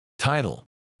Title: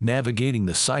 Navigating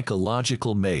the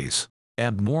Psychological Maze,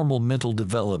 Abnormal Mental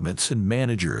Developments in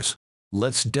Managers.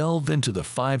 Let's delve into the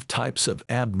 5 types of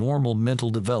abnormal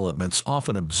mental developments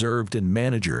often observed in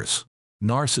managers.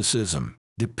 Narcissism,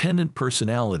 dependent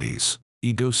personalities,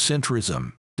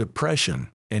 egocentrism, depression,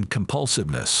 and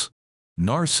compulsiveness.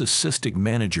 Narcissistic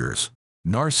managers.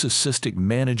 Narcissistic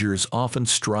managers often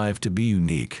strive to be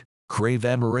unique, crave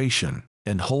admiration,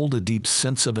 and hold a deep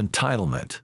sense of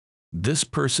entitlement. This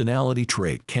personality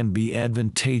trait can be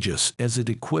advantageous as it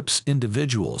equips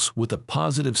individuals with a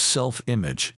positive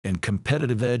self-image and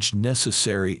competitive edge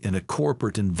necessary in a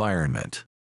corporate environment.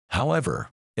 However,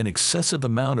 an excessive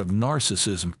amount of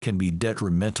narcissism can be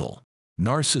detrimental.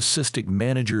 Narcissistic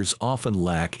managers often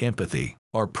lack empathy,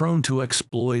 are prone to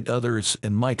exploit others,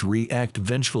 and might react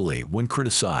vengefully when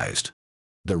criticized.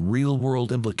 The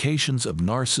real-world implications of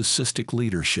narcissistic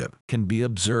leadership can be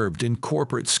observed in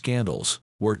corporate scandals,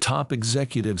 where top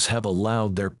executives have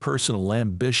allowed their personal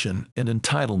ambition and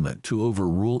entitlement to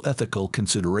overrule ethical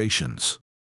considerations.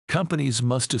 Companies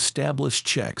must establish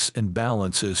checks and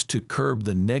balances to curb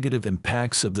the negative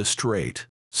impacts of this trait,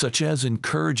 such as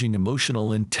encouraging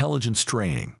emotional intelligence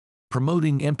training,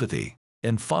 promoting empathy,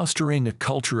 and fostering a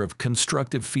culture of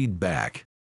constructive feedback.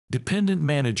 Dependent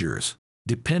managers.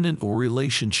 Dependent or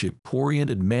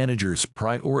relationship-oriented managers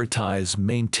prioritize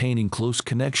maintaining close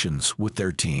connections with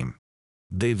their team.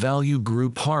 They value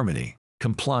group harmony,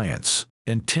 compliance,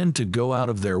 and tend to go out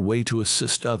of their way to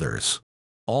assist others.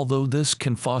 Although this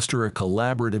can foster a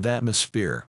collaborative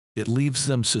atmosphere, it leaves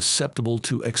them susceptible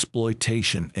to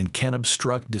exploitation and can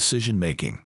obstruct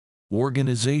decision-making.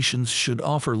 Organizations should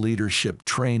offer leadership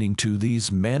training to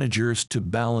these managers to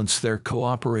balance their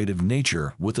cooperative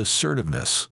nature with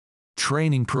assertiveness.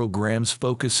 Training programs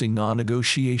focusing on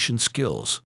negotiation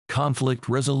skills, conflict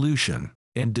resolution,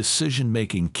 and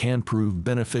decision-making can prove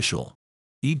beneficial.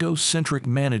 Egocentric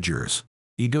managers.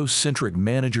 Egocentric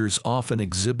managers often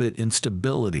exhibit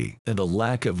instability and a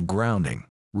lack of grounding,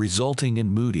 resulting in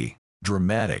moody,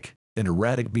 dramatic, and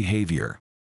erratic behavior.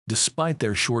 Despite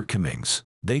their shortcomings,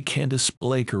 they can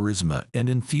display charisma and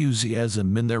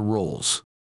enthusiasm in their roles.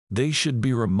 They should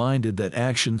be reminded that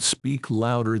actions speak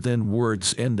louder than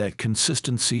words and that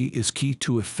consistency is key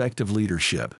to effective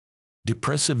leadership.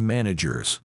 Depressive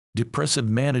managers. Depressive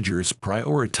managers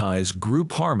prioritize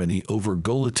group harmony over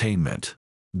goal attainment.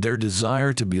 Their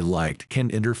desire to be liked can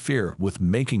interfere with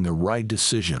making the right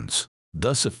decisions,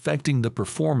 thus affecting the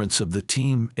performance of the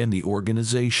team and the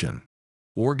organization.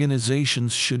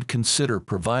 Organizations should consider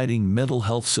providing mental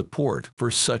health support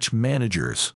for such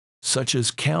managers, such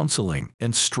as counseling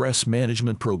and stress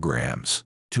management programs,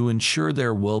 to ensure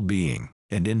their well-being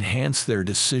and enhance their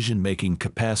decision-making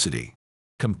capacity.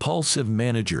 Compulsive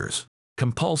managers.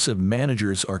 Compulsive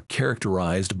managers are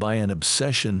characterized by an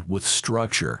obsession with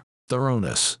structure,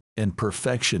 thoroughness, and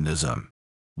perfectionism.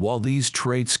 While these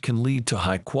traits can lead to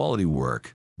high-quality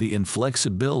work, the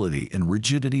inflexibility and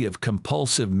rigidity of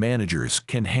compulsive managers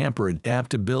can hamper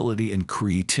adaptability and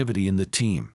creativity in the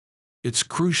team. It's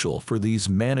crucial for these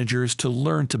managers to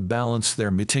learn to balance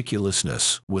their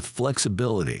meticulousness with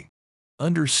flexibility.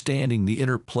 Understanding the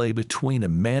interplay between a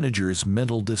manager's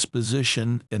mental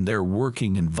disposition and their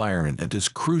working environment is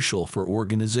crucial for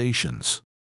organizations.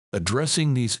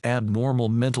 Addressing these abnormal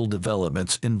mental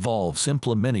developments involves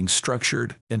implementing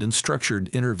structured and unstructured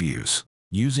interviews,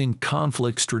 using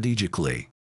conflict strategically,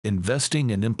 investing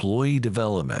in employee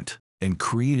development, and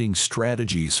creating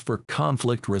strategies for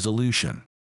conflict resolution.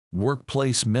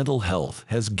 Workplace mental health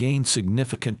has gained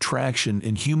significant traction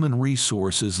in human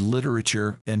resources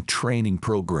literature and training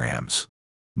programs.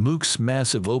 MOOC's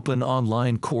massive open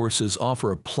online courses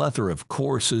offer a plethora of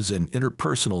courses in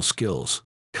interpersonal skills,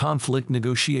 conflict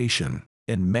negotiation,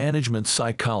 and management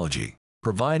psychology,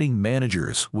 providing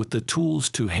managers with the tools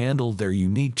to handle their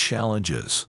unique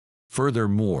challenges.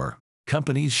 Furthermore,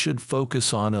 companies should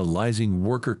focus on analyzing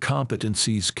worker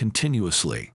competencies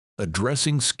continuously,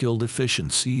 addressing skill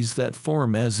deficiencies that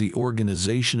form as the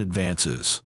organization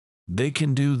advances. They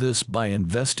can do this by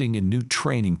investing in new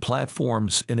training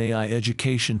platforms and AI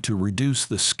education to reduce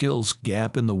the skills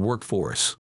gap in the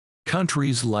workforce.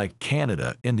 Countries like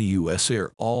Canada and the US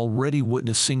are already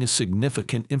witnessing a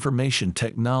significant information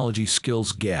technology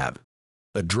skills gap.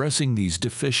 Addressing these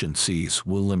deficiencies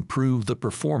will improve the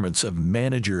performance of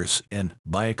managers and,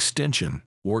 by extension,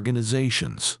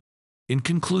 organizations. In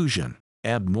conclusion,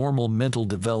 abnormal mental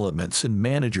developments in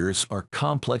managers are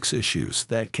complex issues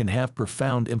that can have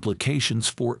profound implications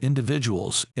for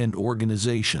individuals and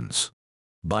organizations.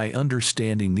 By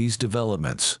understanding these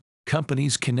developments,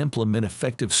 Companies can implement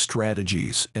effective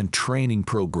strategies and training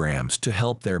programs to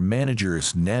help their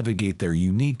managers navigate their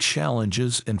unique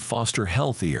challenges and foster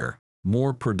healthier,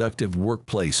 more productive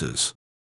workplaces.